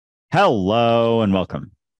Hello and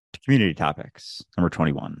welcome to Community Topics, number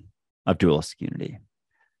 21 of Dualistic Unity.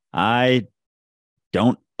 I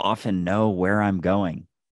don't often know where I'm going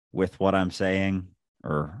with what I'm saying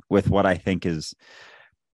or with what I think is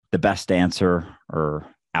the best answer or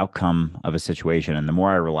outcome of a situation. And the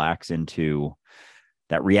more I relax into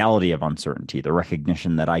that reality of uncertainty, the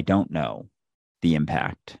recognition that I don't know the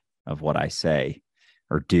impact of what I say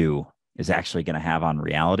or do is actually going to have on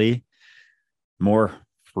reality, more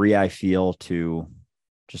free I feel to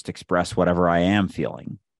just express whatever I am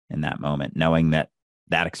feeling in that moment, knowing that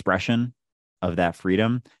that expression of that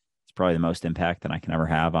freedom is probably the most impact that I can ever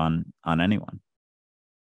have on anyone.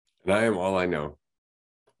 And I am all I know.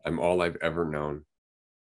 I'm all I've ever known.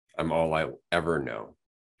 I'm all I'll ever know.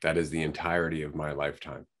 That is the entirety of my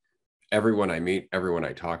lifetime. Everyone I meet, everyone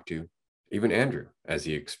I talk to, even Andrew, as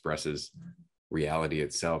he expresses reality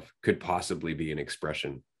itself, could possibly be an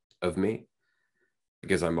expression of me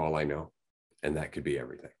because I'm all I know. And that could be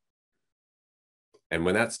everything. And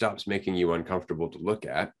when that stops making you uncomfortable to look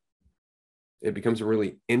at, it becomes a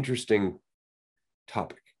really interesting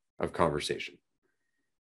topic of conversation.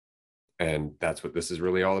 And that's what this is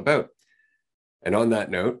really all about. And on that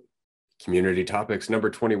note, Community Topics number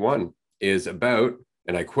 21 is about,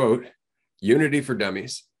 and I quote, unity for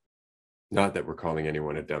dummies. Not that we're calling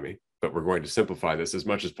anyone a dummy, but we're going to simplify this as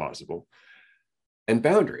much as possible. And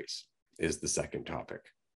boundaries is the second topic.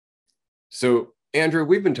 So, Andrew,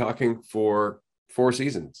 we've been talking for 4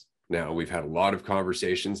 seasons now. We've had a lot of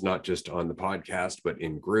conversations, not just on the podcast, but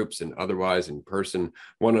in groups and otherwise in person,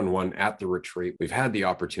 one-on-one at the retreat. We've had the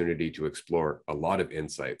opportunity to explore a lot of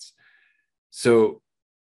insights. So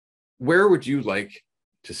where would you like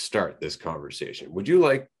to start this conversation? Would you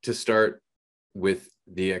like to start with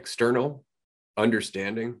the external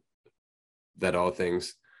understanding that all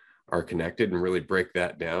things are connected and really break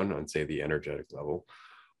that down on, say, the energetic level?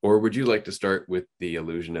 Or would you like to start with the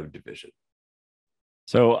illusion of division?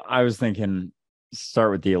 So I was thinking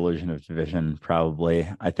start with the illusion of division, probably.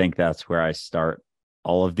 I think that's where I start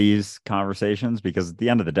all of these conversations because at the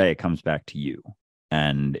end of the day, it comes back to you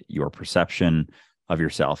and your perception of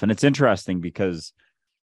yourself. And it's interesting because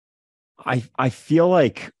I feel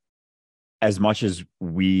like as much as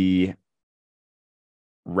we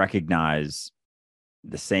recognize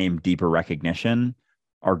the same deeper recognition,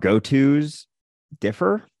 our go-tos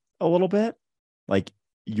differ a little bit. Like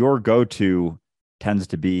your go-to tends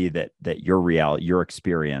to be that your reality, your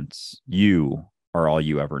experience, you are all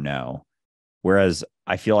you ever know. Whereas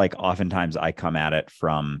I feel like oftentimes I come at it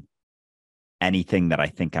from anything that I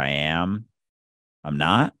think I am, I'm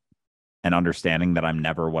not. And understanding that I'm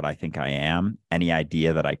never what I think I am, any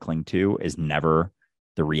idea that I cling to is never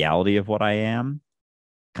the reality of what I am,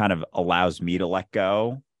 kind of allows me to let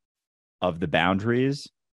go of the boundaries.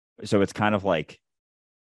 So it's kind of like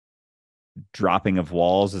dropping of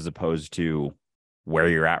walls as opposed to where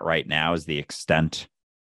you're at right now is the extent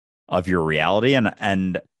of your reality.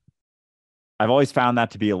 And I've always found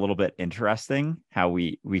that to be a little bit interesting how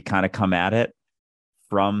we kind of come at it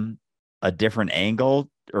from a different angle,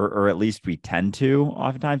 or at least we tend to.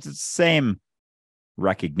 Oftentimes it's the same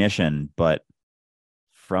recognition, but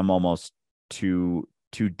from almost two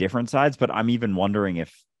different sides. But I'm even wondering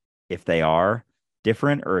if they are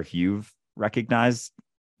different or if you've recognized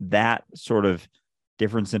that sort of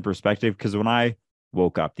difference in perspective. Because when I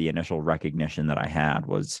woke up, the initial recognition that I had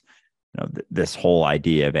was, this whole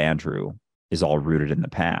idea of Andrew is all rooted in the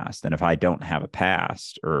past. And if I don't have a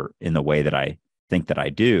past or in the way that I think that I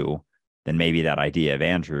do, then maybe that idea of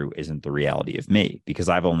Andrew isn't the reality of me because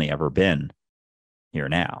I've only ever been here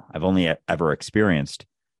now. I've only ever experienced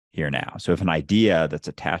here now. So if an idea that's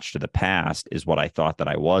attached to the past is what I thought that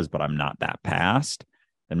I was, but I'm not that past,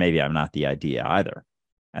 then maybe I'm not the idea either.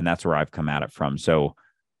 And that's where I've come at it from. So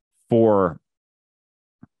for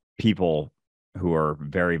people who are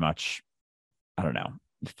very much, I don't know,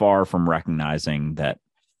 far from recognizing that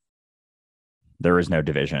there is no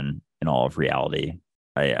division in all of reality,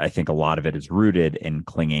 I think a lot of it is rooted in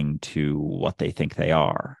clinging to what they think they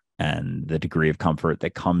are and the degree of comfort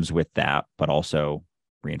that comes with that, but also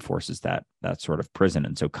reinforces that sort of prison.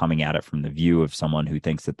 And so coming at it from the view of someone who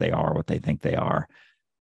thinks that they are what they think they are,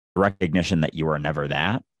 the recognition that you are never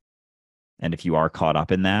that. And if you are caught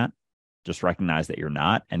up in that, just recognize that you're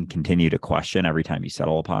not and continue to question every time you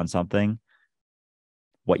settle upon something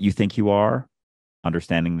what you think you are,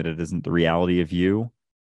 understanding that it isn't the reality of you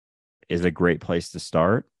is a great place to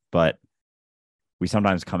start. But we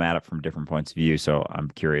sometimes come at it from different points of view. So I'm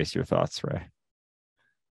curious your thoughts, Ray.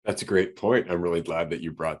 That's a great point. I'm really glad that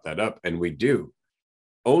you brought that up. And we do,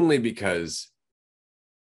 only because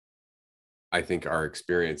I think our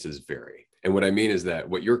experiences vary. And what I mean is that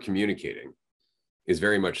what you're communicating is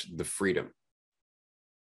very much the freedom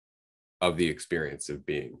of the experience of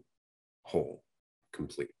being whole,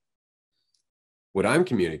 complete. What I'm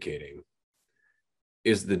communicating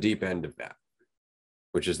is the deep end of that,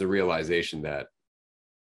 which is the realization that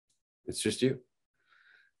it's just you.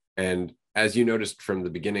 And as you noticed from the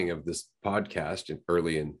beginning of this podcast and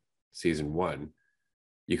early in season 1,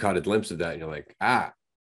 you caught a glimpse of that and you're like, I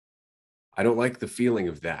don't like the feeling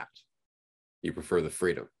of that. You prefer the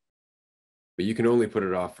freedom, but you can only put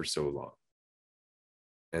it off for so long.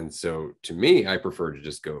 And so to me, I prefer to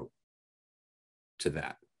just go to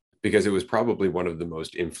that, because it was probably one of the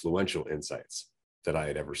most influential insights that I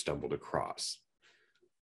had ever stumbled across.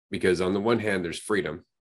 Because on the one hand, there's freedom,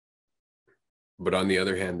 but on the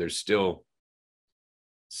other hand, there's still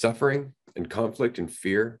suffering and conflict and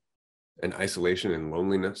fear and isolation and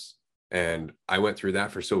loneliness. And I went through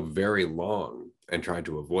that for so very long and tried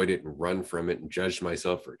to avoid it and run from it and judged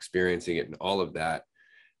myself for experiencing it and all of that,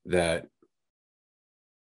 that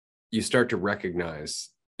you start to recognize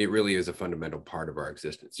it really is a fundamental part of our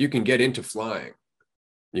existence. You can get into flying.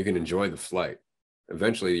 You can enjoy the flight.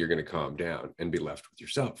 Eventually, you're going to calm down and be left with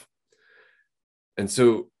yourself. And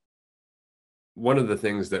so one of the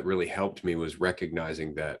things that really helped me was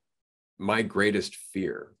recognizing that my greatest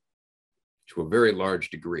fear, to a very large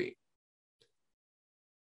degree,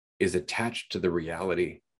 is attached to the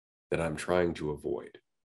reality that I'm trying to avoid.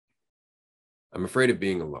 I'm afraid of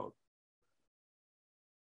being alone.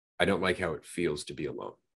 I don't like how it feels to be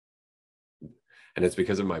alone. And it's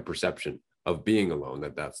because of my perception of being alone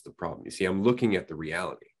that's the problem. You see, I'm looking at the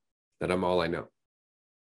reality that I'm all I know.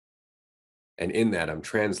 And in that, I'm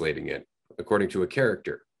translating it according to a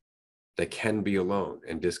character that can be alone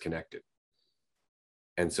and disconnected.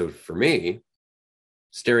 And so for me,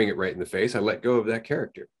 staring it right in the face, I let go of that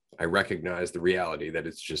character. I recognize the reality that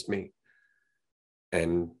it's just me.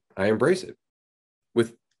 And I embrace it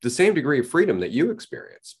with the same degree of freedom that you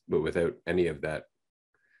experience, but without any of that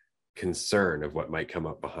concern of what might come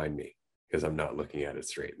up behind me, because I'm not looking at it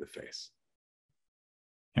straight in the face.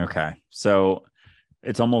 Okay. So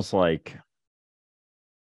it's almost like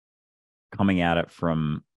coming at it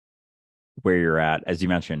from where you're at, as you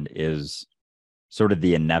mentioned, is sort of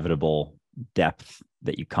the inevitable depth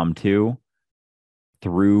that you come to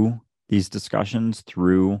through these discussions,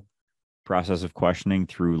 through process of questioning,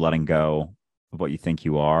 through letting go of what you think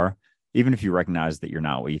you are. Even if you recognize that you're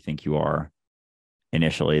not what you think you are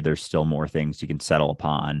initially, there's still more things you can settle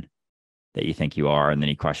upon that you think you are. And then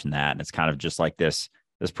you question that. And it's kind of just like this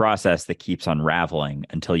process that keeps unraveling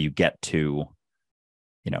until you get to,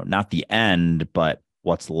 not the end, but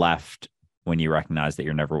what's left when you recognize that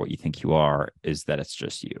you're never what you think you are, is that it's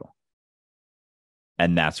just you.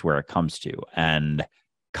 And that's where it comes to. And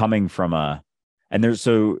coming from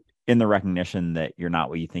in the recognition that you're not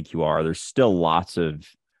what you think you are, there's still lots of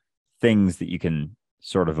things that you can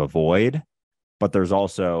sort of avoid, but there's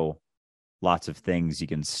also lots of things you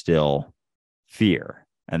can still fear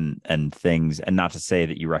and things. And not to say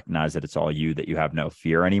that you recognize that it's all you, that you have no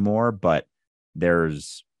fear anymore, but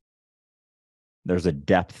there's a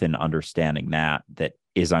depth in understanding that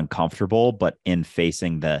is uncomfortable, but in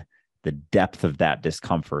facing the depth of that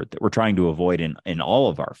discomfort that we're trying to avoid in all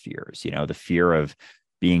of our fears, the fear of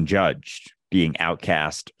being judged, being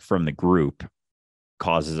outcast from the group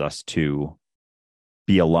causes us to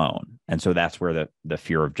be alone. And so that's where the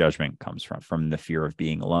fear of judgment comes from the fear of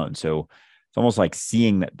being alone. So it's almost like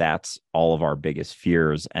seeing that that's all of our biggest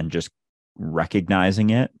fears and just recognizing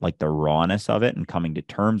it, like the rawness of it, and coming to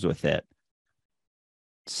terms with it,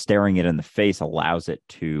 staring it in the face allows it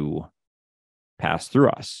to pass through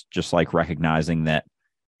us, just like recognizing that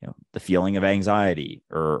the feeling of anxiety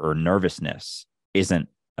or nervousness isn't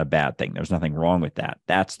a bad thing. There's nothing wrong with that.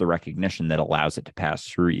 That's the recognition that allows it to pass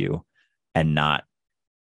through you and not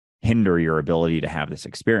hinder your ability to have this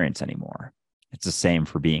experience anymore. It's the same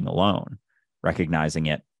for being alone, recognizing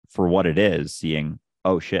it for what it is, seeing,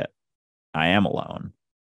 oh shit, I am alone,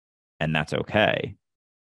 and that's okay.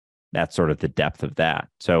 That's sort of the depth of that.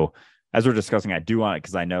 So as we're discussing, I do want it,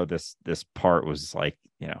 because I know this part was like,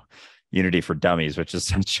 Unity for Dummies, which is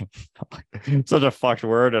such a fucked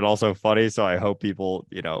word and also funny. So I hope people,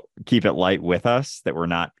 keep it light with us, that we're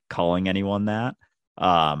not calling anyone that.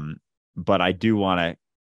 But I do want to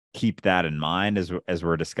keep that in mind as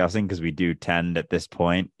we're discussing, because we do tend at this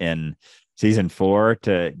point in season 4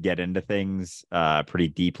 to get into things pretty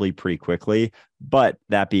deeply, pretty quickly. But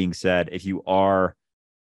that being said, if you are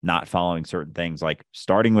not following certain things, like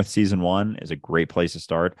starting with season 1 is a great place to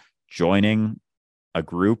start. Joining a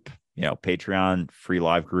group, Patreon, free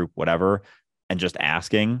live group, whatever, and just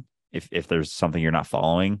asking if there's something you're not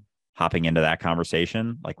following, hopping into that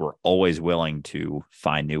conversation. Like, we're always willing to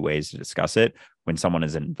find new ways to discuss it when someone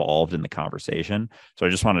is involved in the conversation. So I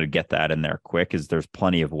just wanted to get that in there quick, is there's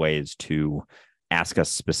plenty of ways to ask us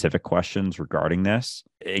specific questions regarding this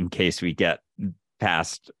in case we get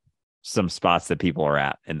past some spots that people are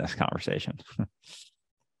at in this conversation.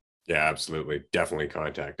 Yeah, absolutely. Definitely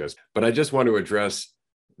contact us. But I just want to address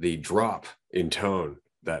the drop in tone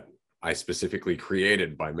that I specifically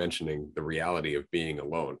created by mentioning the reality of being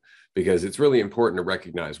alone, because it's really important to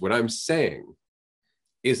recognize what I'm saying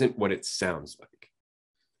isn't what it sounds like.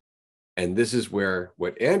 And this is where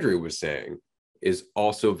what Andrew was saying is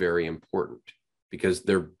also very important, because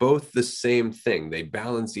they're both the same thing. They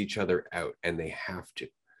balance each other out, and they have to.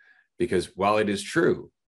 Because while it is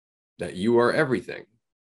true that you are everything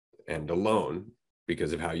and alone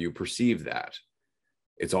because of how you perceive that,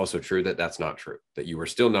 it's also true that that's not true, that you are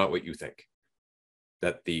still not what you think,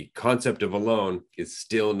 that the concept of alone is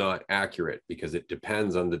still not accurate, because it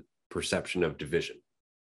depends on the perception of division.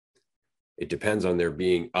 It depends on there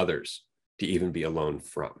being others to even be alone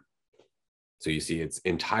from. So you see, it's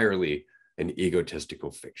entirely an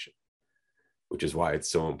egotistical fiction, which is why it's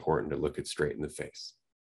so important to look it straight in the face.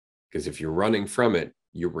 Because if you're running from it,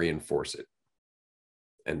 you reinforce it.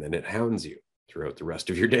 And then it hounds you throughout the rest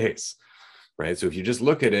of your days, right? So if you just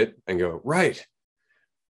look at it and go, right,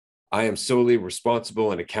 I am solely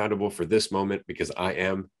responsible and accountable for this moment because I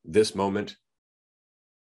am this moment.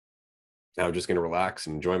 Now I'm just going to relax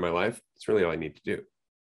and enjoy my life. That's really all I need to do.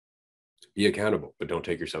 Be accountable, but don't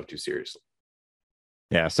take yourself too seriously.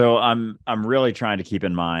 Yeah. So I'm really trying to keep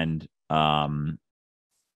in mind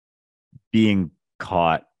being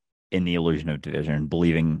caught in the illusion of division,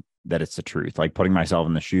 believing that it's the truth, like putting myself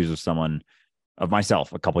in the shoes of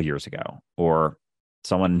myself a couple of years ago, or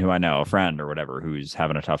someone who I know, a friend or whatever, who's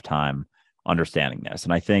having a tough time understanding this.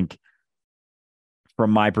 And I think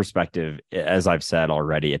from my perspective, as I've said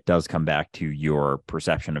already, it does come back to your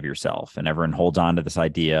perception of yourself, and everyone holds on to this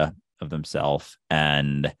idea of themselves,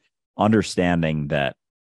 and understanding that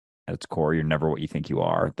at its core, you're never what you think you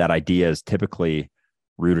are. That idea is typically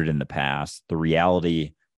rooted in the past. The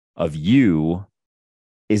reality of you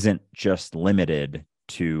isn't just limited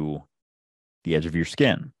to the edge of your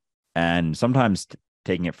skin. And sometimes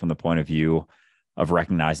taking it from the point of view of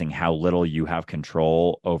recognizing how little you have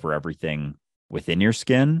control over everything within your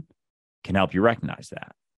skin can help you recognize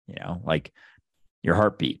that. Like your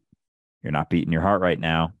heartbeat. You're not beating your heart right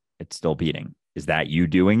now. It's still beating. Is that you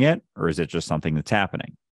doing it, or is it just something that's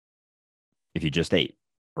happening? If you just ate,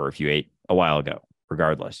 or if you ate a while ago,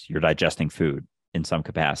 regardless, you're digesting food in some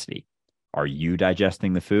capacity. Are you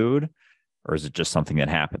digesting the food, or is it just something that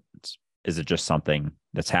happens? Is it just something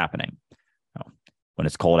that's happening? When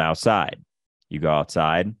it's cold outside, you go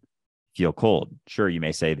outside, feel cold. Sure, you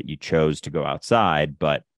may say that you chose to go outside,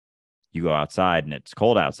 but you go outside and it's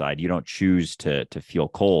cold outside. You don't choose to feel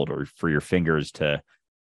cold, or for your fingers to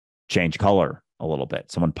change color a little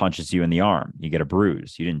bit. Someone punches you in the arm, you get a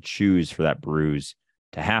bruise. You didn't choose for that bruise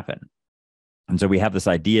to happen. And so we have this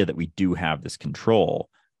idea that we do have this control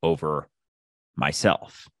over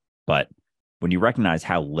myself. But when you recognize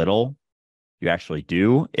how little you actually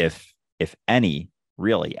do, if any,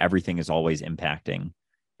 really, everything is always impacting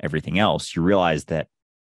everything else, you realize that,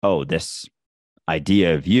 oh, this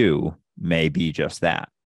idea of you may be just that.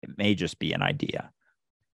 It may just be an idea.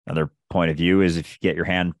 Another point of view is, if you get your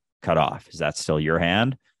hand cut off, is that still your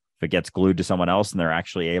hand? If it gets glued to someone else and they're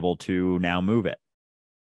actually able to now move it,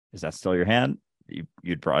 is that still your hand?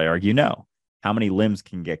 You'd probably argue no. How many limbs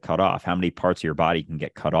can get cut off? How many parts of your body can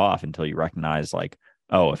get cut off until you recognize, like,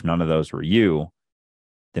 oh, if none of those were you,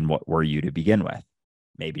 then what were you to begin with?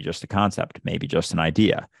 Maybe just a concept, maybe just an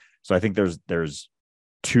idea. So I think there's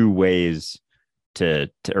two ways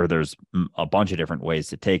or there's a bunch of different ways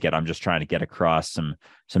to take it. I'm just trying to get across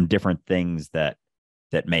some different things that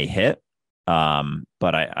may hit.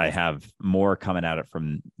 But I have more coming at it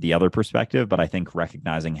from the other perspective. But I think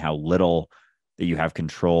recognizing how little that you have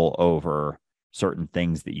control over certain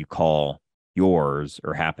things that you call yours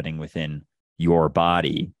or happening within your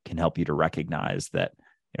body can help you to recognize that,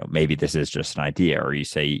 maybe this is just an idea. Or you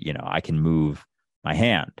say, I can move my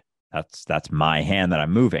hand. That's my hand that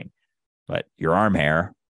I'm moving. But your arm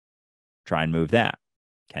hair, try and move that.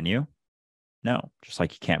 Can you? No, just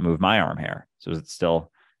like you can't move my arm hair. So is it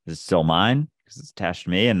still mine because it's attached to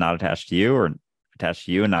me and not attached to you, or attached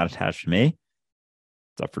to you and not attached to me?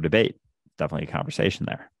 It's up for debate. Definitely a conversation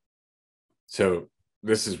there. So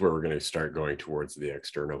this is where we're going to start going towards the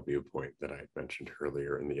external viewpoint that I had mentioned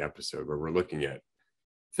earlier in the episode, where we're looking at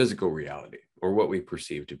physical reality, or what we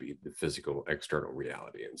perceive to be the physical external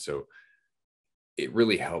reality. And so it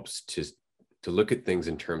really helps to to look at things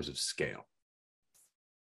in terms of scale.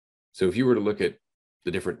 So if you were to look at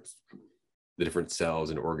the different cells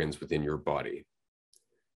and organs within your body,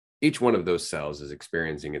 each one of those cells is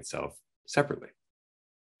experiencing itself separately.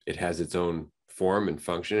 It has its own form and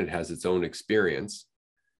function. It has its own experience.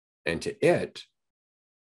 And to it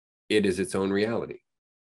is its own reality.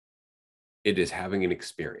 It is having an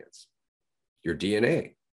experience. Your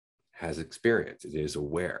DNA has experience. It is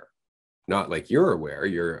aware. Not like you're aware.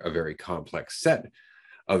 You're a very complex set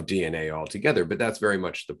of DNA altogether, but that's very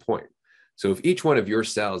much the point. So if each one of your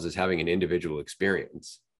cells is having an individual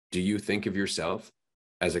experience, do you think of yourself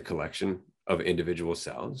as a collection of individual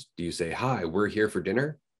cells? Do you say, hi, we're here for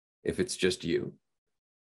dinner, if it's just you?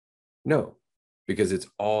 No, because it's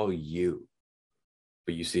all you.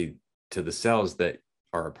 But you see, to the cells that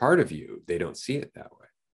are a part of you, they don't see it that way.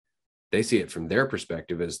 They see it from their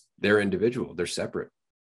perspective as they're individual, they're separate,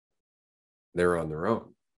 they're on their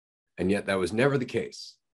own. And yet that was never the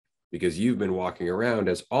case, because you've been walking around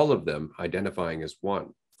as all of them, identifying as one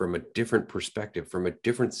from a different perspective, from a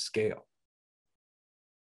different scale.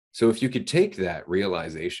 So if you could take that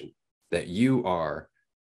realization that you are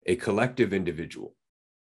a collective individual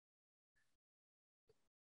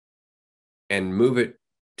and move it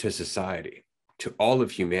to society, to all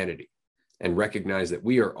of humanity, and recognize that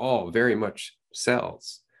we are all very much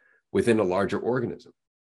cells within a larger organism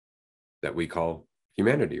that we call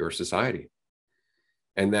humanity or society.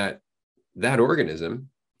 And that organism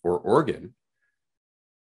or organ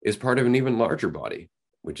is part of an even larger body,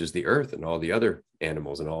 which is the earth and all the other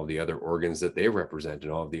animals and all the other organs that they represent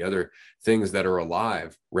and all the other things that are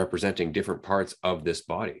alive representing different parts of this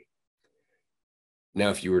body. Now,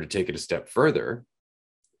 if you were to take it a step further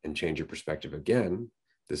and change your perspective again,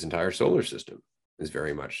 this entire solar system is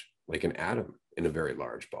very much like an atom in a very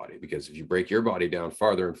large body, because if you break your body down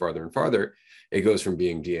farther and farther and farther, it goes from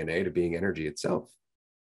being DNA to being energy itself,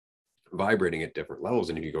 vibrating at different levels.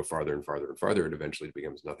 And if you go farther and farther and farther, it eventually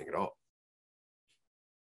becomes nothing at all.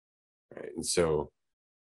 Right? And so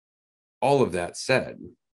all of that said,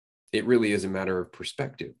 it really is a matter of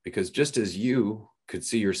perspective, because just as you could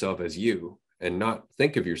see yourself as you and not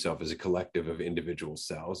think of yourself as a collective of individual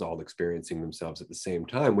cells all experiencing themselves at the same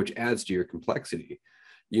time, which adds to your complexity,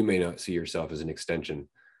 you may not see yourself as an extension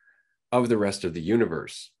of the rest of the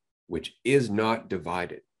universe, which is not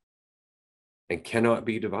divided and cannot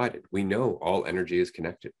be divided. We know all energy is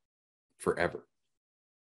connected forever.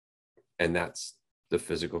 And that's the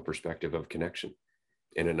physical perspective of connection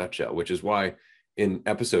in a nutshell, which is why in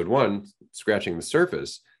episode 1, Scratching the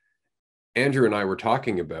Surface, Andrew and I were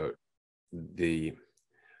talking about the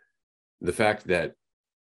fact that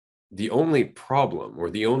the only problem or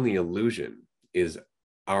the only illusion is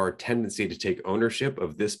our tendency to take ownership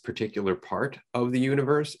of this particular part of the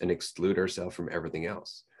universe and exclude ourselves from everything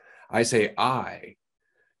else. I say I,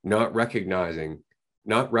 not recognizing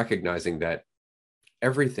that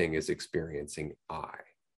everything is experiencing I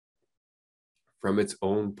from its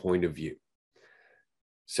own point of view.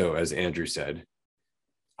 So as Andrew said,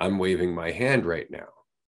 I'm waving my hand right now,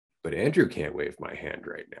 but Andrew can't wave my hand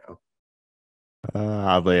right now.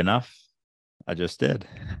 Oddly enough, I just did.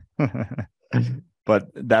 But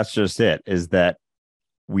that's just it, is that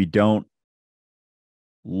we don't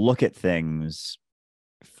look at things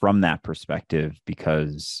from that perspective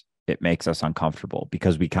because it makes us uncomfortable,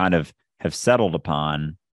 because we kind of have settled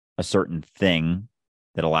upon a certain thing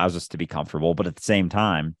that allows us to be comfortable, but at the same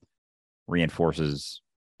time reinforces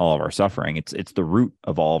all of our suffering. It's the root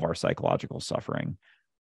of all of our psychological suffering.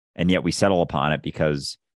 And yet we settle upon it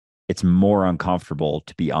because it's more uncomfortable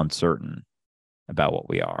to be uncertain about what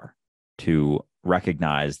we are, to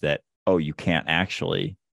recognize that, oh, you can't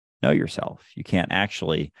actually know yourself. You can't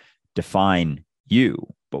actually define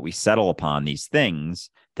you, but we settle upon these things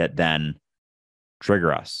that then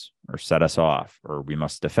trigger us or set us off, or we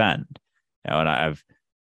must defend. And I've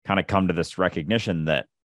kind of come to this recognition that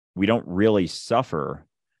we don't really suffer,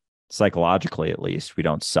 psychologically at least, we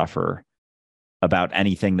don't suffer about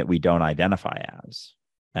anything that we don't identify as.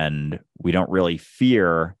 And we don't really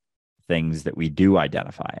fear things that we do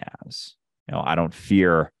identify as. I don't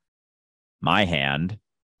fear my hand.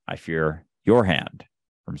 I fear your hand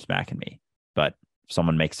from smacking me. But if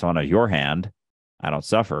someone makes fun of your hand, I don't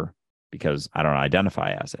suffer because I don't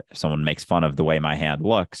identify as it. If someone makes fun of the way my hand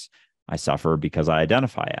looks, I suffer because I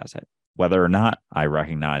identify as it. Whether or not I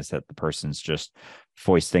recognize that the person's just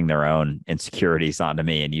foisting their own insecurities onto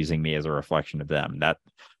me and using me as a reflection of them, that's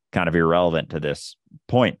kind of irrelevant to this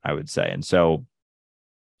point, I would say. And so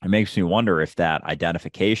it makes me wonder if that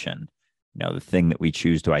identification, the thing that we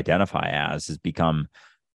choose to identify as, has become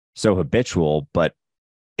so habitual, but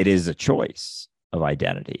it is a choice of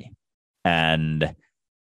identity. And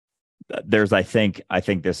there's, I think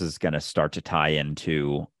this is going to start to tie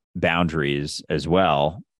into boundaries as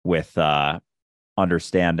well, with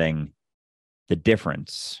understanding the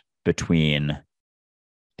difference between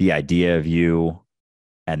the idea of you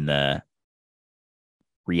and the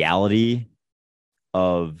reality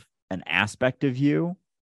of an aspect of you.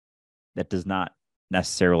 That does not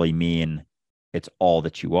necessarily mean it's all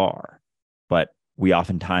that you are. But we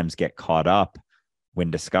oftentimes get caught up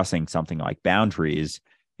when discussing something like boundaries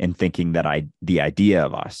in thinking that the idea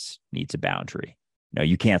of us needs a boundary. No,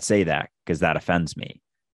 you can't say that because that offends me.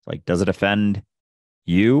 Like, does it offend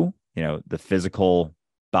you? The physical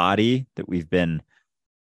body that we've been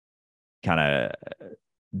kind of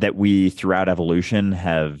that we throughout evolution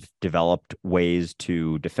have developed ways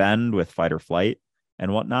to defend with fight or flight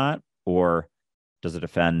and whatnot? Or does it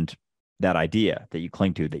offend that idea that you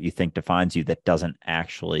cling to, that you think defines you, that doesn't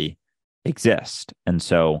actually exist? And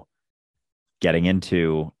so getting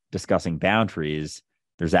into discussing boundaries,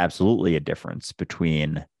 there's absolutely a difference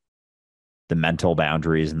between the mental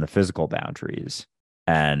boundaries and the physical boundaries,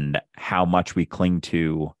 and how much we cling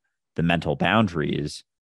to the mental boundaries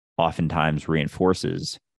oftentimes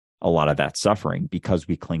reinforces a lot of that suffering, because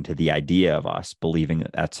we cling to the idea of us, believing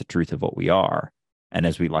that that's the truth of what we are. And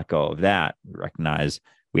as we let go of that, we recognize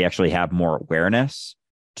we actually have more awareness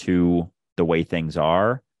to the way things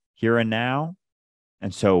are here and now.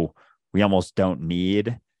 And so we almost don't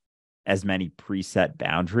need as many preset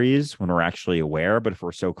boundaries when we're actually aware. But if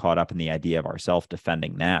we're so caught up in the idea of ourself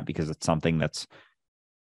defending that, because it's something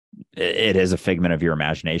it is a figment of your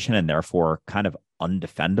imagination and therefore kind of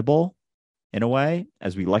undefendable in a way,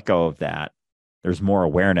 as we let go of that, there's more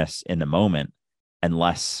awareness in the moment and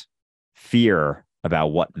less fear about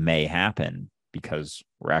what may happen, because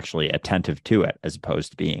we're actually attentive to it, as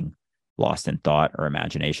opposed to being lost in thought or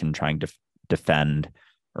imagination, trying to defend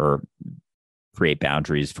or create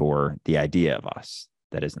boundaries for the idea of us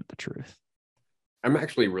that isn't the truth. I'm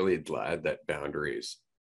actually really glad that boundaries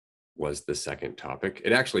was the second topic.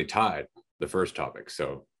 It actually tied the first topic.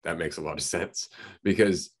 So that makes a lot of sense,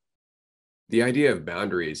 because the idea of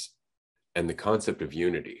boundaries and the concept of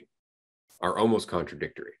unity are almost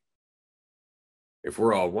contradictory. If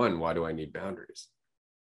we're all one, why do I need boundaries?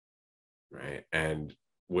 Right? And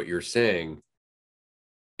what you're saying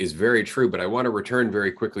is very true, but I want to return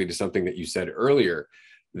very quickly to something that you said earlier,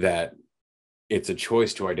 that it's a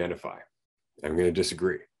choice to identify. I'm going to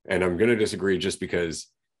disagree. And I'm going to disagree just because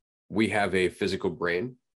we have a physical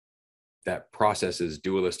brain that processes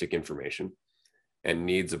dualistic information and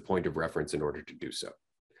needs a point of reference in order to do so.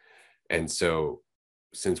 And so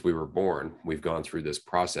since we were born, we've gone through this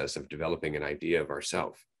process of developing an idea of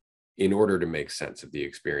ourselves in order to make sense of the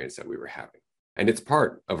experience that we were having. And it's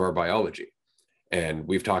part of our biology. And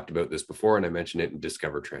we've talked about this before, and I mentioned it in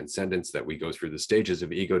Discover Transcendence, that we go through the stages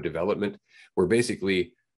of ego development, where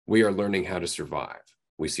basically we are learning how to survive.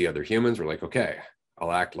 We see other humans, we're like, okay,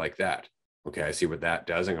 I'll act like that. Okay, I see what that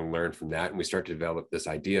does. I'm going to learn from that. And we start to develop this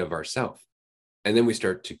idea of ourselves. And then we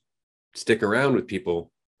start to stick around with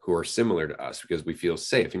people who are similar to us because we feel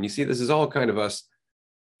safe. And you see, this is all kind of us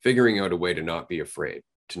figuring out a way to not be afraid,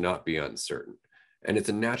 to not be uncertain. And it's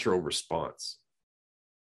a natural response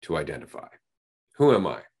to identify. Who am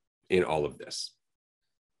I in all of this?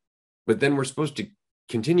 But then we're supposed to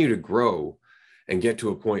continue to grow and get to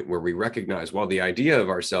a point where we recognize, while the idea of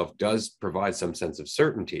ourself does provide some sense of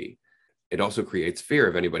certainty, it also creates fear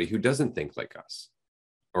of anybody who doesn't think like us,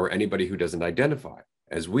 or anybody who doesn't identify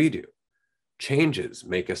as we do. Changes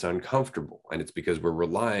make us uncomfortable, and it's because we're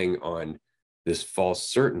relying on this false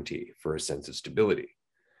certainty for a sense of stability.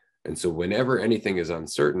 And so whenever anything is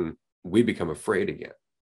uncertain, we become afraid again.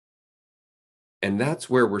 And that's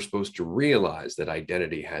where we're supposed to realize that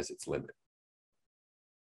identity has its limit.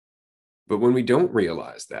 But when we don't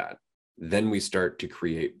realize that, then we start to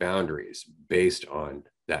create boundaries based on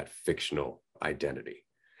that fictional identity.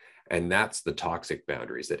 And that's the toxic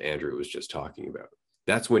boundaries that Andrew was just talking about.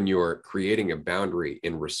 That's when you're creating a boundary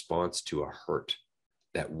in response to a hurt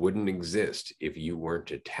that wouldn't exist if you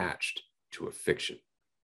weren't attached to a fiction.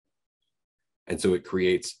 And so it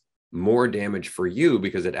creates more damage for you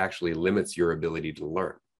because it actually limits your ability to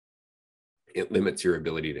learn. It limits your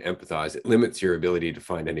ability to empathize. It limits your ability to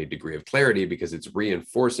find any degree of clarity because it's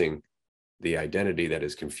reinforcing the identity that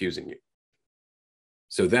is confusing you.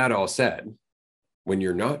 So that all said, when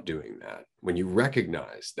you're not doing that, when you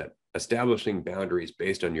recognize that establishing boundaries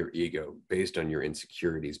based on your ego, based on your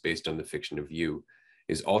insecurities, based on the fiction of you,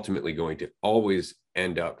 is ultimately going to always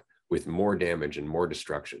end up with more damage and more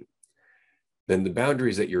destruction, then the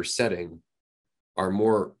boundaries that you're setting are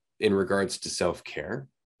more in regards to self-care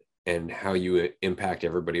and how you impact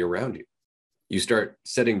everybody around you. You start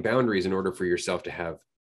setting boundaries in order for yourself to have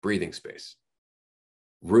breathing space,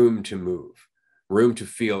 room to move, room to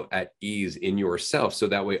feel at ease in yourself. So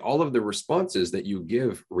that way, all of the responses that you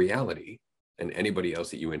give reality and anybody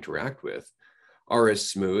else that you interact with are as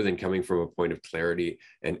smooth and coming from a point of clarity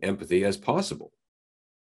and empathy as possible,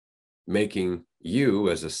 making you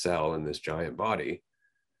as a cell in this giant body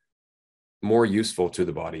more useful to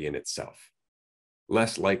the body in itself,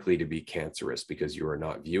 less likely to be cancerous because you are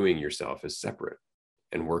not viewing yourself as separate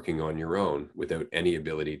and working on your own without any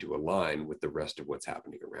ability to align with the rest of what's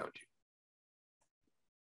happening around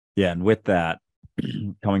you. Yeah, and with that,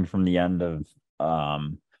 coming from the end of,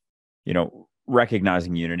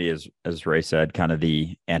 recognizing unity, as Ray said, kind of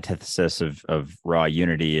the antithesis of raw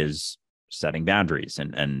unity is setting boundaries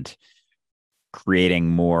and creating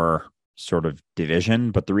more sort of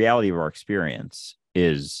division. But the reality of our experience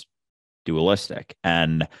is dualistic.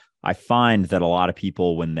 And I find that a lot of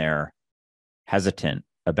people, when they're hesitant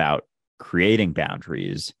about creating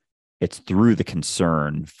boundaries, it's through the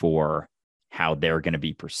concern for how they're going to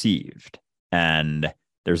be perceived. And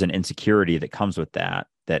there's an insecurity that comes with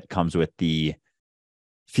that comes with the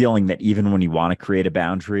feeling that even when you want to create a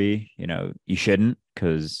boundary, you shouldn't,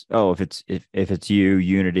 because, if it's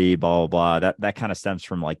unity, blah, blah, blah, that kind of stems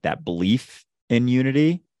from like that belief in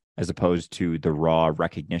unity as opposed to the raw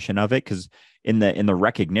recognition of it. Because in the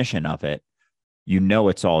recognition of it,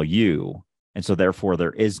 it's all you. And so therefore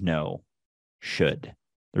there is no should.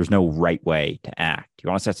 There's no right way to act. You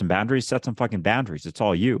want to set some boundaries? Set some fucking boundaries. It's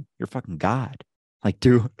all you. You're fucking God. Like,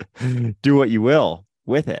 do what you will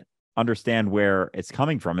with it. Understand where it's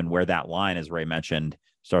coming from and where that line, as Ray mentioned,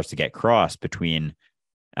 starts to get crossed between,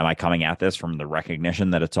 am I coming at this from the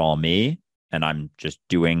recognition that it's all me and I'm just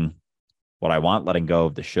doing what I want, letting go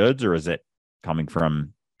of the shoulds, or is it coming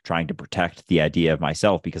from trying to protect the idea of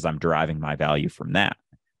myself because I'm deriving my value from that?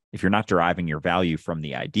 If you're not deriving your value from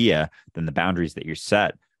the idea, then the boundaries that you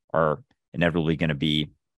set are inevitably going to be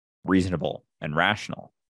reasonable and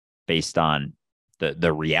rational based on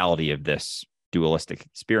the reality of this dualistic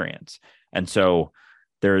experience. And so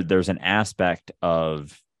there's an aspect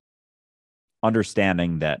of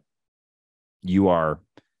understanding that you are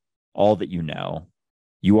all that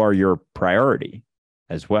you are your priority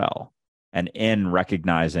as well. And in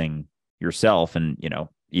recognizing yourself and,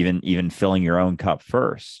 even filling your own cup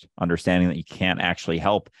first, understanding that you can't actually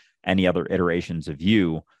help any other iterations of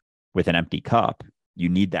you with an empty cup. You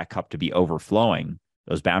need that cup to be overflowing.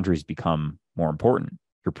 Those boundaries become more important.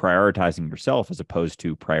 You're prioritizing yourself as opposed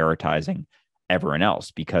to prioritizing everyone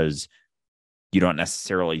else, because you don't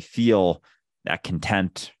necessarily feel that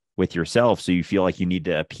content with yourself. So you feel like you need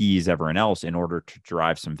to appease everyone else in order to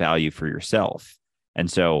derive some value for yourself. And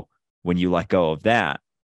so when you let go of that,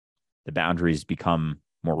 the boundaries become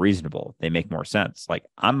more reasonable. They make more sense. Like,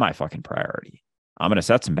 I'm my fucking priority. I'm going to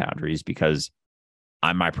set some boundaries because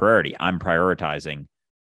I'm my priority. I'm prioritizing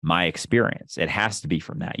my experience. It has to be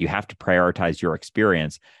from that. You have to prioritize your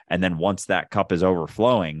experience. And then once that cup is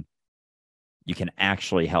overflowing, you can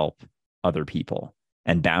actually help other people.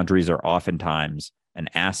 And boundaries are oftentimes an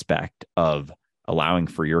aspect of allowing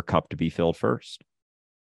for your cup to be filled first.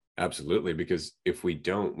 Absolutely. Because if we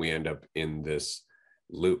don't, we end up in this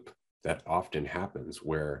loop that often happens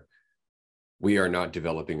where we are not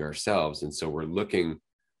developing ourselves. And so we're looking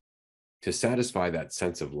to satisfy that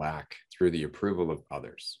sense of lack through the approval of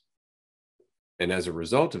others. And as a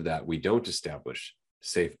result of that, we don't establish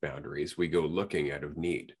safe boundaries. We go looking out of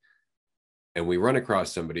need. And we run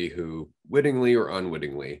across somebody who, wittingly or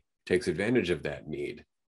unwittingly, takes advantage of that need,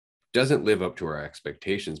 doesn't live up to our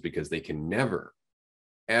expectations because they can never,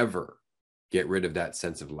 ever get rid of that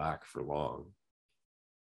sense of lack for long.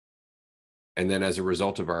 And then as a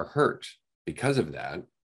result of our hurt, because of that,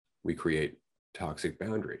 we create toxic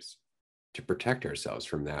boundaries to protect ourselves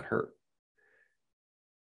from that hurt.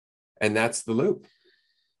 And that's the loop.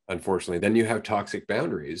 Unfortunately, then you have toxic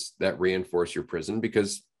boundaries that reinforce your prison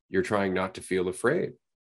because you're trying not to feel afraid.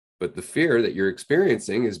 But the fear that you're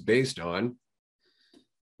experiencing is based on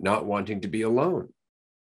not wanting to be alone.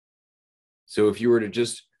 So if you were to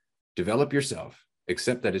just develop yourself,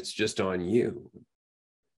 accept that it's just on you,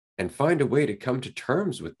 and find a way to come to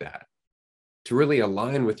terms with that, to really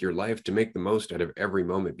align with your life, to make the most out of every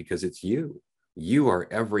moment, because it's you. You are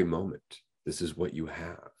every moment. This is what you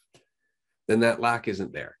have. Then that lack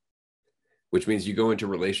isn't there, which means you go into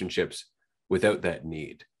relationships without that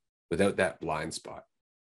need, without that blind spot.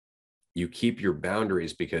 You keep your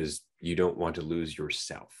boundaries because you don't want to lose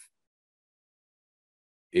yourself.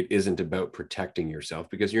 It isn't about protecting yourself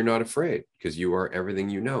because you're not afraid, because you are everything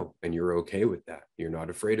you know, and you're okay with that. You're not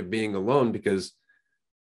afraid of being alone because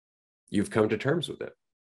you've come to terms with it.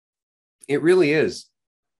 It really is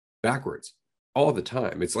backwards all the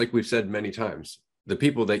time. It's like we've said many times, the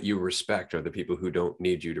people that you respect are the people who don't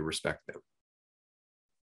need you to respect them.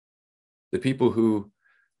 The people who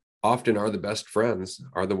often are the best friends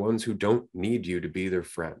are the ones who don't need you to be their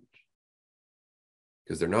friend,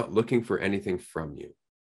 because they're not looking for anything from you.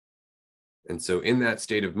 And so in that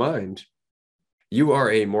state of mind, you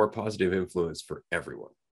are a more positive influence for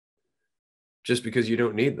everyone, just because you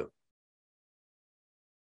don't need them.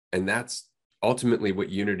 And that's ultimately what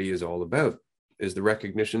unity is all about, is the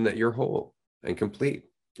recognition that you're whole and complete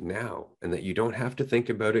now, and that you don't have to think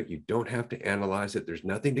about it. You don't have to analyze it. There's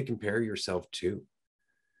nothing to compare yourself to.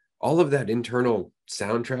 All of that internal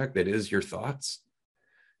soundtrack that is your thoughts,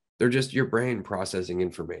 they're just your brain processing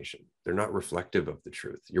information. They're not reflective of the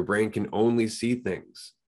truth. Your brain can only see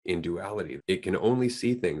things in duality. It can only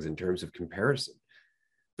see things in terms of comparison.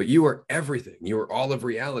 But you are everything. You are all of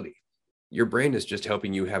reality. Your brain is just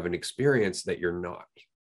helping you have an experience that you're not.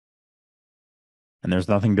 And there's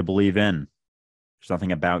nothing to believe in. There's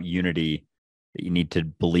nothing about unity that you need to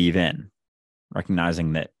believe in.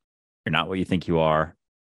 Recognizing that you're not what you think you are,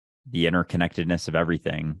 the interconnectedness of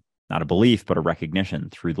everything, not a belief, but a recognition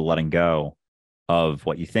through the letting go of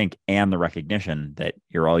what you think and the recognition that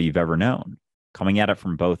you're all you've ever known. Coming at it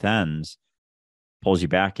from both ends pulls you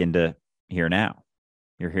back into here now.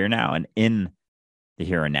 You're here now, and in the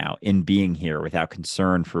here and now, in being here without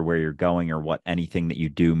concern for where you're going or what anything that you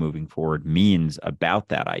do moving forward means about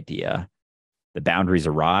that idea. The boundaries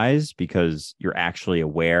arise because you're actually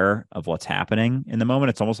aware of what's happening in the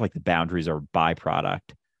moment. It's almost like the boundaries are a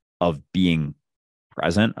byproduct of being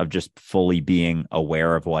present, of just fully being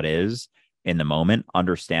aware of what is in the moment,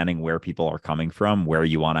 understanding where people are coming from, where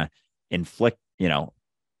you want to inflict,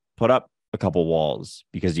 put up a couple walls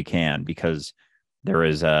because you can, because there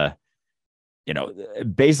is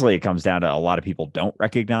basically it comes down to a lot of people don't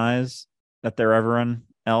recognize that they're everyone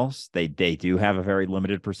else. They do have a very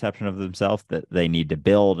limited perception of themselves that they need to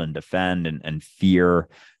build and defend and fear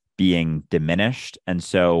being diminished. And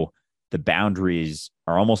so the boundaries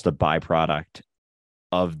are almost a byproduct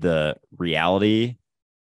of the reality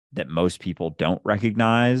that most people don't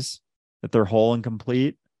recognize that they're whole and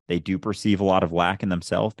complete. They do perceive a lot of lack in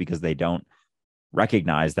themselves because they don't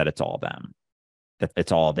recognize that it's all them, that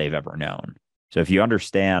it's all they've ever known. So if you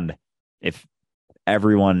understand, if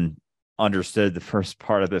everyone understood the first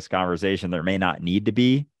part of this conversation, there may not need to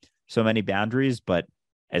be so many boundaries, but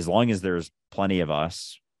as long as there's plenty of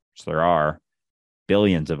us, which there are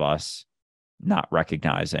billions of us, not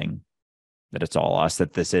recognizing that it's all us,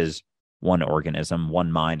 that this is one organism,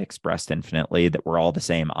 one mind expressed infinitely, that we're all the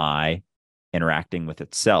same I interacting with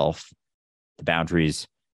itself, the boundaries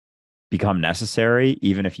become necessary,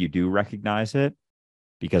 even if you do recognize it,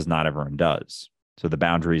 because not everyone does. So the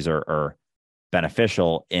boundaries are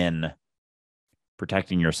beneficial in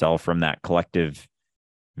protecting yourself from that collective,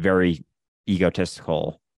 very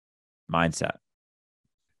egotistical mindset.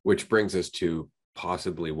 Which brings us to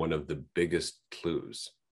possibly one of the biggest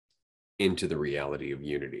clues into the reality of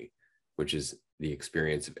unity, which is the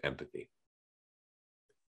experience of empathy.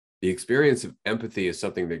 The experience of empathy is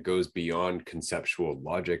something that goes beyond conceptual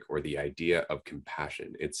logic or the idea of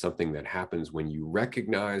compassion. It's something that happens when you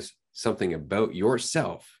recognize something about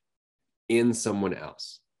yourself in someone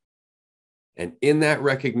else. And in that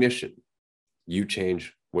recognition, you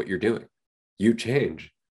change what you're doing. You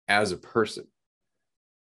change as a person.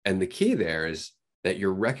 And the key there is that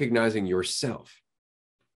you're recognizing yourself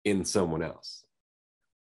in someone else.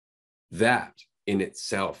 That in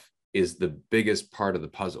itself is the biggest part of the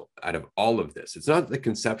puzzle out of all of this. It's not the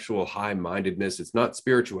conceptual high-mindedness. It's not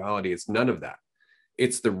spirituality. It's none of that.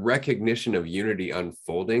 It's the recognition of unity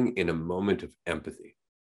unfolding in a moment of empathy.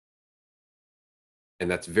 And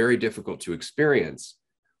that's very difficult to experience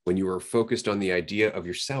when you are focused on the idea of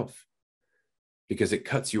yourself, because it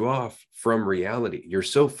cuts you off from reality. You're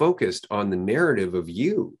so focused on the narrative of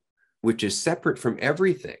you, which is separate from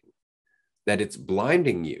everything, that it's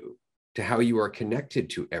blinding you to how you are connected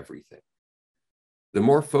to everything. The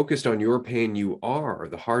more focused on your pain you are,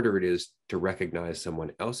 the harder it is to recognize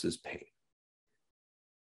someone else's pain.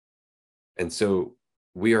 And so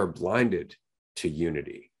we are blinded to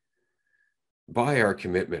unity by our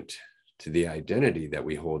commitment to the identity that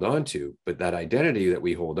we hold on to. But that identity that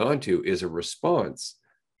we hold on to is a response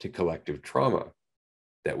to collective trauma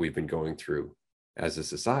that we've been going through as a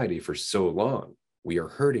society for so long. We are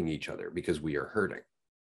hurting each other because we are hurting.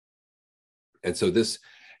 And so this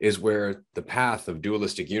is where the path of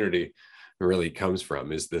dualistic unity really comes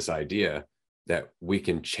from, is this idea that we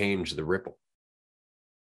can change the ripple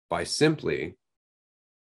by simply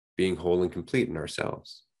being whole and complete in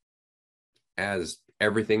ourselves as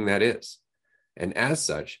everything that is. And as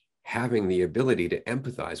such, having the ability to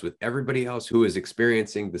empathize with everybody else who is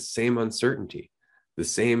experiencing the same uncertainty, the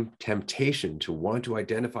same temptation to want to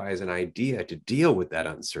identify as an idea to deal with that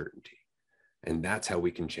uncertainty. And that's how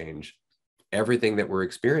we can change everything that we're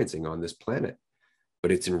experiencing on this planet.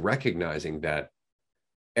 But it's in recognizing that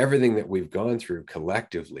everything that we've gone through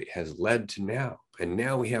collectively has led to now. And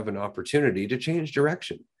now we have an opportunity to change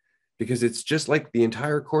direction, because it's just like the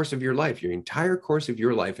entire course of your life. Your entire course of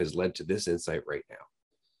your life has led to this insight right now.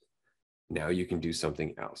 Now you can do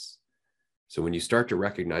something else. So when you start to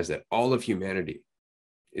recognize that all of humanity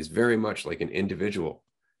is very much like an individual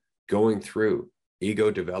going through ego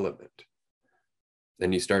development,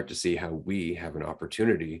 then you start to see how we have an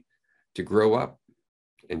opportunity to grow up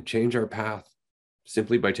and change our path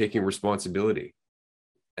simply by taking responsibility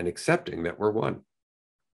and accepting that we're one.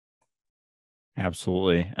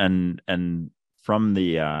 Absolutely. And from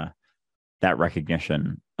the that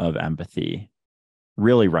recognition of empathy,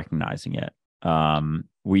 really recognizing it,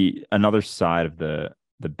 another side of the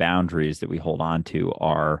boundaries that we hold on to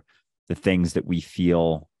are the things that we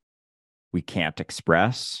feel we can't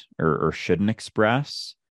express or shouldn't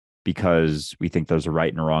express, because we think there's a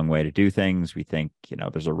right and a wrong way to do things. We think,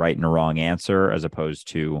 there's a right and a wrong answer, as opposed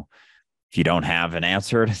to, if you don't have an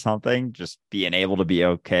answer to something, just being able to be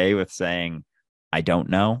okay with saying, I don't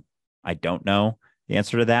know the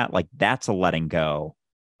answer to that. Like, that's a letting go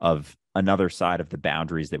of another side of the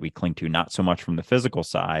boundaries that we cling to, not so much from the physical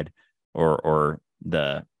side or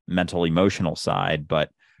the mental emotional side,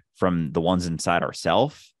 but from the ones inside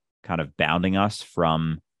ourselves, kind of bounding us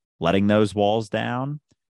from letting those walls down.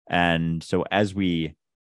 And so as we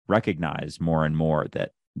recognize more and more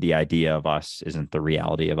that the idea of us isn't the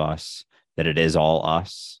reality of us, that it is all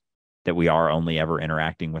us, that we are only ever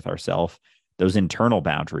interacting with ourselves, those internal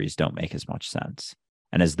boundaries don't make as much sense.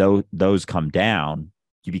 And as though those come down,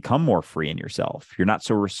 you become more free in yourself. You're not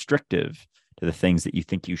so restrictive to the things that you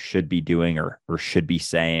think you should be doing or should be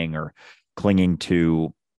saying, or clinging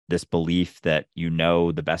to this belief that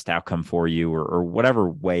the best outcome for you, or whatever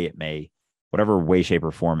way, shape,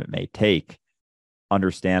 or form it may take.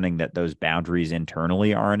 Understanding that those boundaries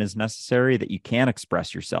internally aren't as necessary, that you can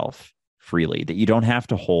express yourself freely, that you don't have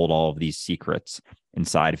to hold all of these secrets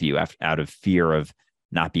inside of you out of fear of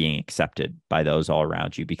not being accepted by those all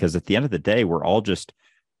around you. Because at the end of the day, we're all just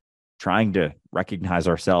trying to recognize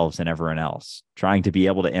ourselves and everyone else, trying to be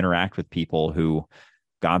able to interact with people who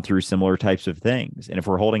gone through similar types of things. And if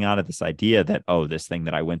we're holding on to this idea that, this thing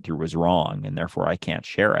that I went through was wrong and therefore I can't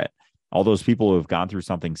share it, all those people who have gone through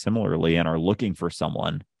something similarly and are looking for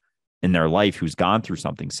someone in their life who's gone through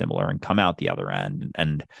something similar and come out the other end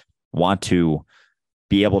and want to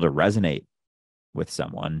be able to resonate with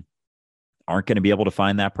someone, aren't going to be able to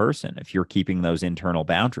find that person if you're keeping those internal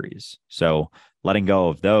boundaries. So letting go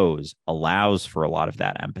of those allows for a lot of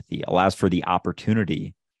that empathy, allows for the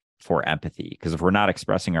opportunity for empathy. Because if we're not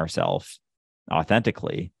expressing ourselves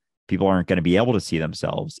authentically, people aren't going to be able to see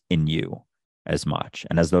themselves in you as much.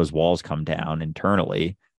 And as those walls come down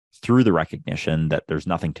internally, through the recognition that there's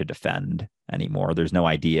nothing to defend anymore, there's no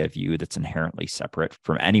idea of you that's inherently separate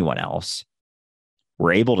from anyone else,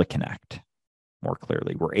 we're able to connect more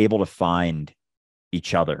clearly. We're able to find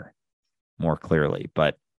each other more clearly.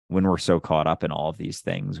 But when we're so caught up in all of these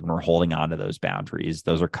things, when we're holding on to those boundaries,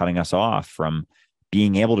 those are cutting us off from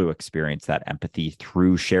being able to experience that empathy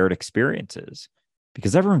through shared experiences.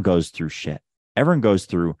 Because everyone goes through shit. Everyone goes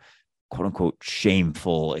through quote unquote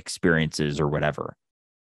shameful experiences or whatever.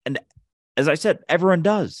 And as I said, everyone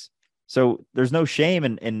does. So there's no shame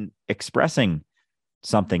in expressing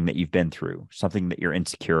something that you've been through, something that you're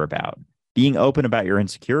insecure about. Being open about your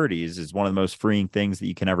insecurities is one of the most freeing things that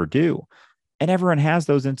you can ever do. And everyone has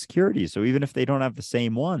those insecurities. So even if they don't have the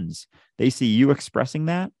same ones, they see you expressing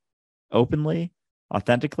that openly,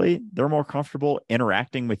 authentically, they're more comfortable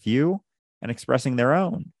interacting with you and expressing their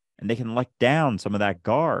own. And they can let down some of that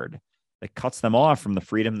guard that cuts them off from the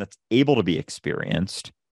freedom that's able to be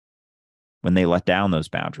experienced when they let down those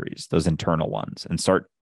boundaries, those internal ones, and start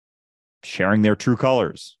sharing their true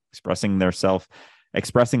colors, expressing themselves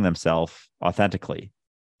authentically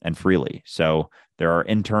and freely. So there are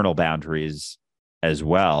internal boundaries as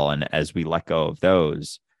well. And as we let go of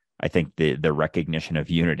those, I think the recognition of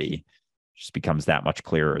unity just becomes that much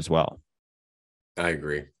clearer as well. I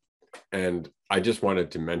agree. And I just wanted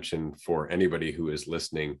to mention, for anybody who is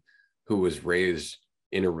listening, who was raised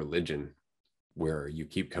in a religion where you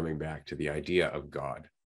keep coming back to the idea of God,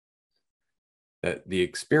 that the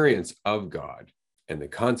experience of God and the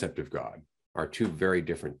concept of God are two very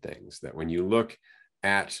different things. That when you look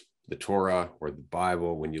at the Torah or the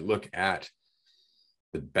Bible, when you look at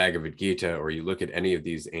the Bhagavad Gita, or you look at any of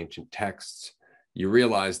these ancient texts, you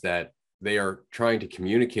realize that they are trying to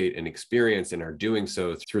communicate an experience and are doing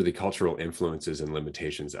so through the cultural influences and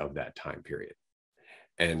limitations of that time period.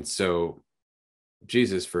 And so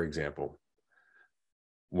Jesus, for example,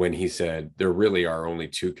 when he said, there really are only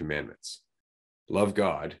two commandments, love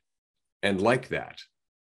God, and like that,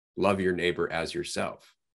 love your neighbor as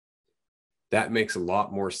yourself. That makes a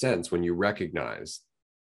lot more sense when you recognize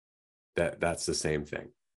that that's the same thing.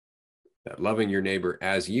 That loving your neighbor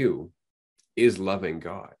as you is loving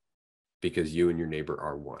God, because you and your neighbor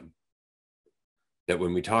are one. That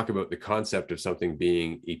when we talk about the concept of something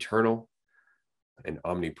being eternal and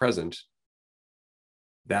omnipresent,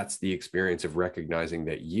 that's the experience of recognizing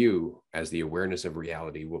that you, as the awareness of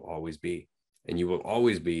reality, will always be. And you will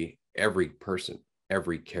always be every person,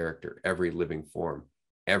 every character, every living form,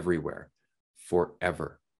 everywhere,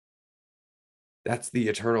 forever. That's the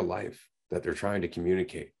eternal life that they're trying to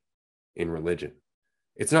communicate in religion.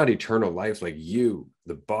 It's not eternal life like you,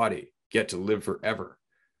 the body, get to live forever,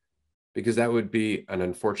 because that would be an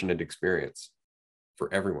unfortunate experience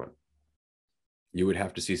for everyone. You would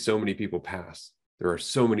have to see so many people pass. There are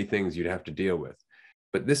so many things you'd have to deal with.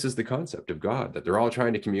 But this is the concept of God that they're all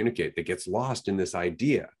trying to communicate, that gets lost in this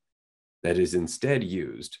idea that is instead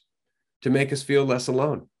used to make us feel less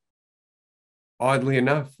alone. Oddly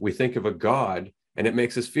enough, we think of a God and it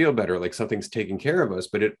makes us feel better, like something's taking care of us,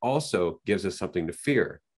 but it also gives us something to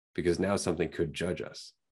fear, because now something could judge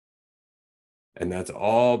us. And that's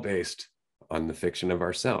all based on the fiction of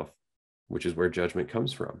ourself, which is where judgment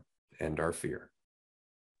comes from, and our fear.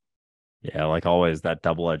 Yeah, like always, that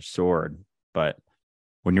double-edged sword. But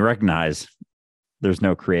when you recognize there's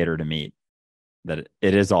no creator to meet, that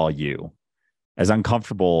it is all you, as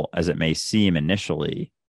uncomfortable as it may seem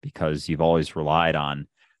initially, because you've always relied on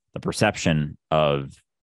the perception of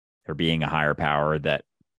there being a higher power that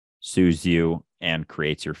soothes you and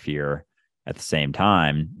creates your fear at the same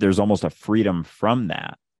time, there's almost a freedom from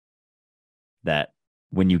that, that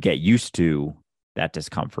when you get used to that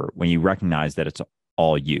discomfort, when you recognize that it's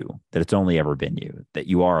all you, that it's only ever been you, that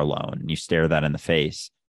you are alone, and you stare that in the face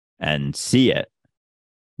and see it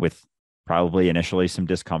with probably initially some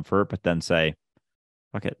discomfort, but then say,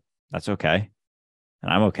 fuck it, that's okay.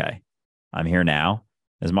 And I'm okay. I'm here now.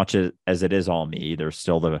 As much as it is all me, there's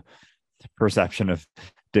still the perception of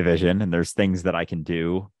division, and there's things that I can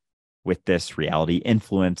do with this reality,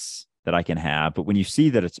 influence that I can have. But when you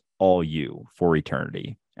see that it's all you for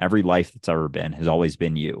eternity, every life that's ever been has always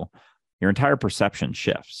been you, your entire perception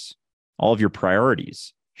shifts. All of your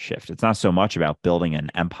priorities shift. It's not so much about building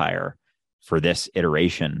an empire for this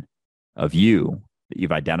iteration of you that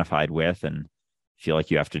you've identified with and feel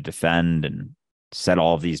like you have to defend and set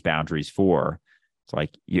all of these boundaries for. It's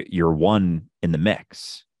like you're one in the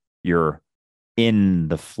mix. You're in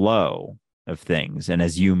the flow of things. And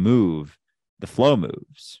as you move, the flow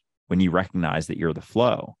moves when you recognize that you're the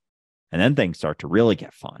flow. And then things start to really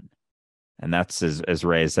get fun. And that's, as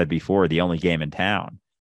Ray has said before, the only game in town,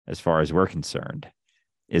 as far as we're concerned,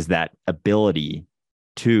 is that ability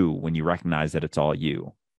to, when you recognize that it's all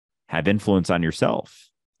you, have influence on yourself,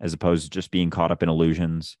 as opposed to just being caught up in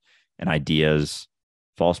illusions and ideas,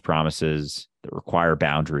 false promises that require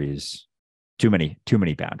boundaries, too many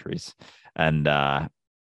boundaries, and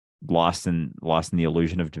lost in the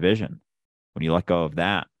illusion of division. When you let go of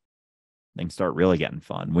that, things start really getting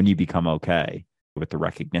fun. When you become okay with the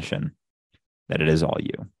recognition that it is all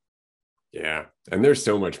you. Yeah. And there's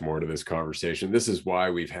so much more to this conversation. This is why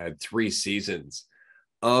we've had 3 seasons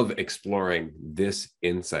of exploring this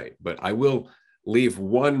insight. But I will leave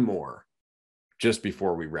one more just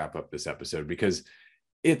before we wrap up this episode, because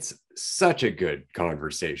it's such a good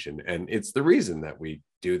conversation. And it's the reason that we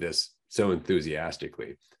do this so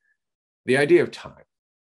enthusiastically. The idea of time,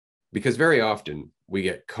 because very often we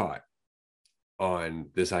get caught on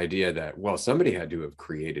this idea that, well, somebody had to have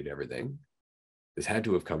created everything. This had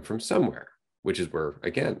to have come from somewhere, which is where,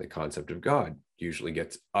 again, the concept of God usually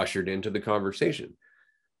gets ushered into the conversation.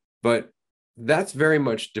 But that's very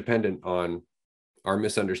much dependent on our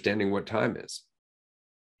misunderstanding what time is,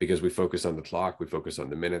 because we focus on the clock, we focus on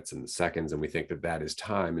the minutes and the seconds, and we think that that is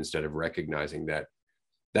time, instead of recognizing that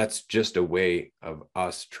that's just a way of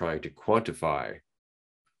us trying to quantify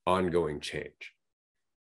ongoing change.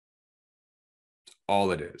 It's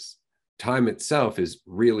all it is. Time itself is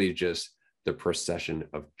really just the procession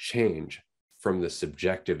of change from the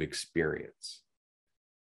subjective experience.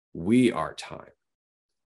 We are time.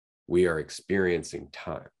 We are experiencing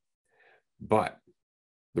time. But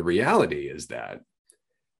the reality is that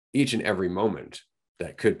each and every moment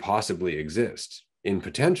that could possibly exist in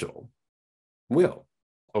potential will,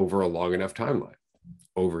 over a long enough timeline.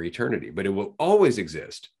 over eternity, but it will always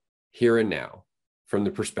exist here and now from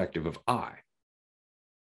the perspective of I.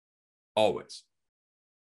 Always.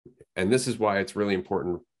 And this is why it's really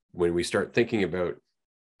important when we start thinking about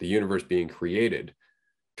the universe being created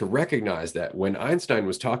to recognize that when Einstein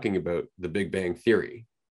was talking about the Big Bang Theory,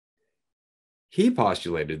 he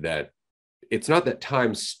postulated that it's not that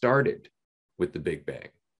time started with the Big Bang,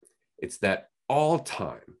 it's that all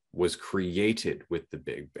time was created with the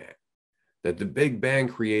Big Bang, that the Big Bang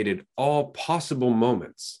created all possible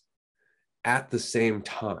moments at the same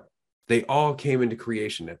time. They all came into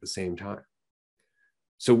creation at the same time.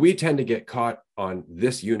 So we tend to get caught on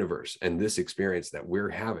this universe and this experience that we're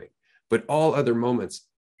having, but all other moments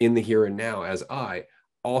in the here and now as I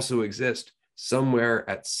also exist somewhere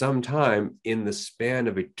at some time in the span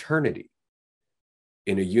of eternity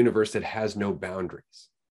in a universe that has no boundaries.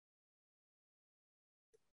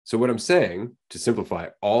 So what I'm saying, to simplify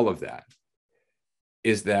all of that,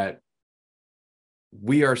 is that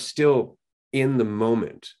we are still in the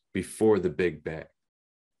moment before the Big Bang,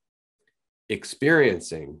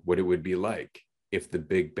 experiencing what it would be like if the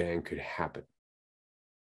Big Bang could happen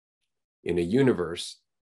in a universe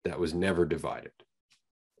that was never divided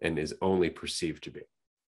and is only perceived to be.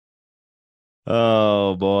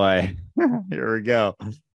 Oh boy. Here we go.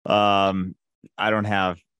 I don't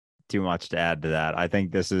have too much to add to that. I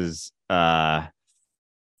think this is a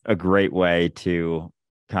great way to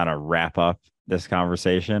kind of wrap up this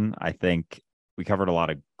conversation. I think we covered a lot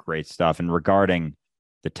of great stuff. And regarding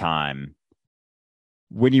the time,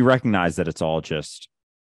 when you recognize that it's all just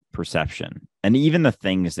perception, and even the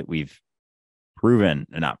things that we've proven,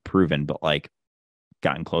 and not proven, but like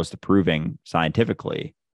gotten close to proving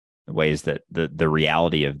scientifically, the ways that the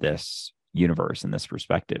reality of this universe and this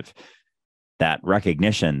perspective, that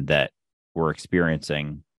recognition that we're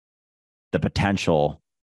experiencing the potential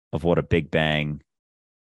of what a Big Bang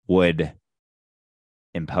would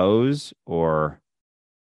impose or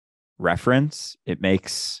reference, it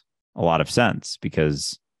makes a lot of sense,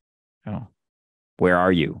 because, you know, where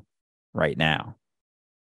are you right now?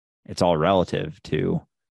 It's all relative to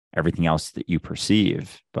everything else that you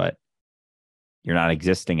perceive, but you're not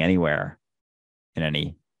existing anywhere in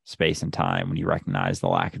any space and time when you recognize the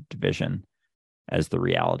lack of division as the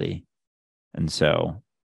reality. And so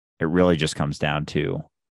it really just comes down to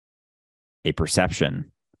a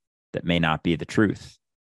perception that may not be the truth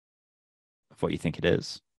of what you think it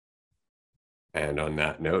is. And on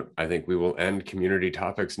that note, I think we will end community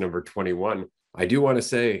topics number 21. I do want to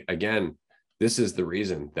say again, this is the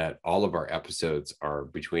reason that all of our episodes are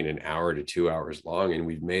between an hour to 2 hours long. And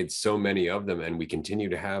we've made so many of them, and we continue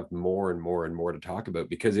to have more and more and more to talk about,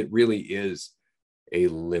 because it really is a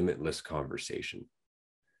limitless conversation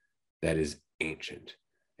that is ancient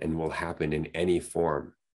and will happen in any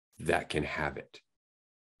form that can have it.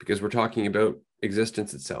 Because we're talking about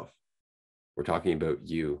existence itself. We're talking about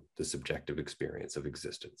you, the subjective experience of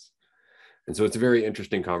existence. And so it's a very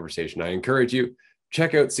interesting conversation. I encourage you,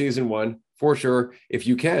 check out season 1 for sure. If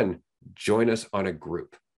you can, join us on a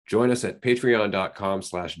group. Join us at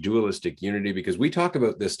patreon.com/dualistic-unity, because we talk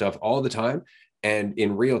about this stuff all the time. And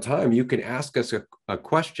in real time, you can ask us a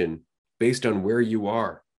question based on where you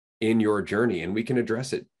are in your journey, and we can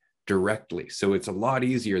address it directly. So it's a lot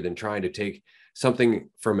easier than trying to take something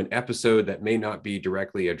from an episode that may not be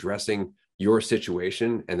directly addressing your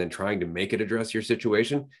situation and then trying to make it address your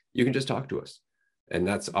situation. You can just talk to us. And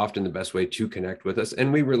that's often the best way to connect with us.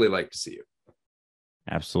 And we really like to see you.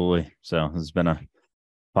 Absolutely. So this has been a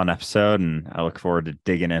fun episode, and I look forward to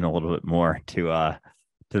digging in a little bit more to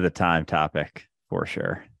the time topic for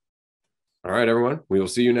sure. All right, everyone. We will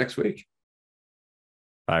see you next week.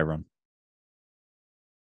 Bye, everyone.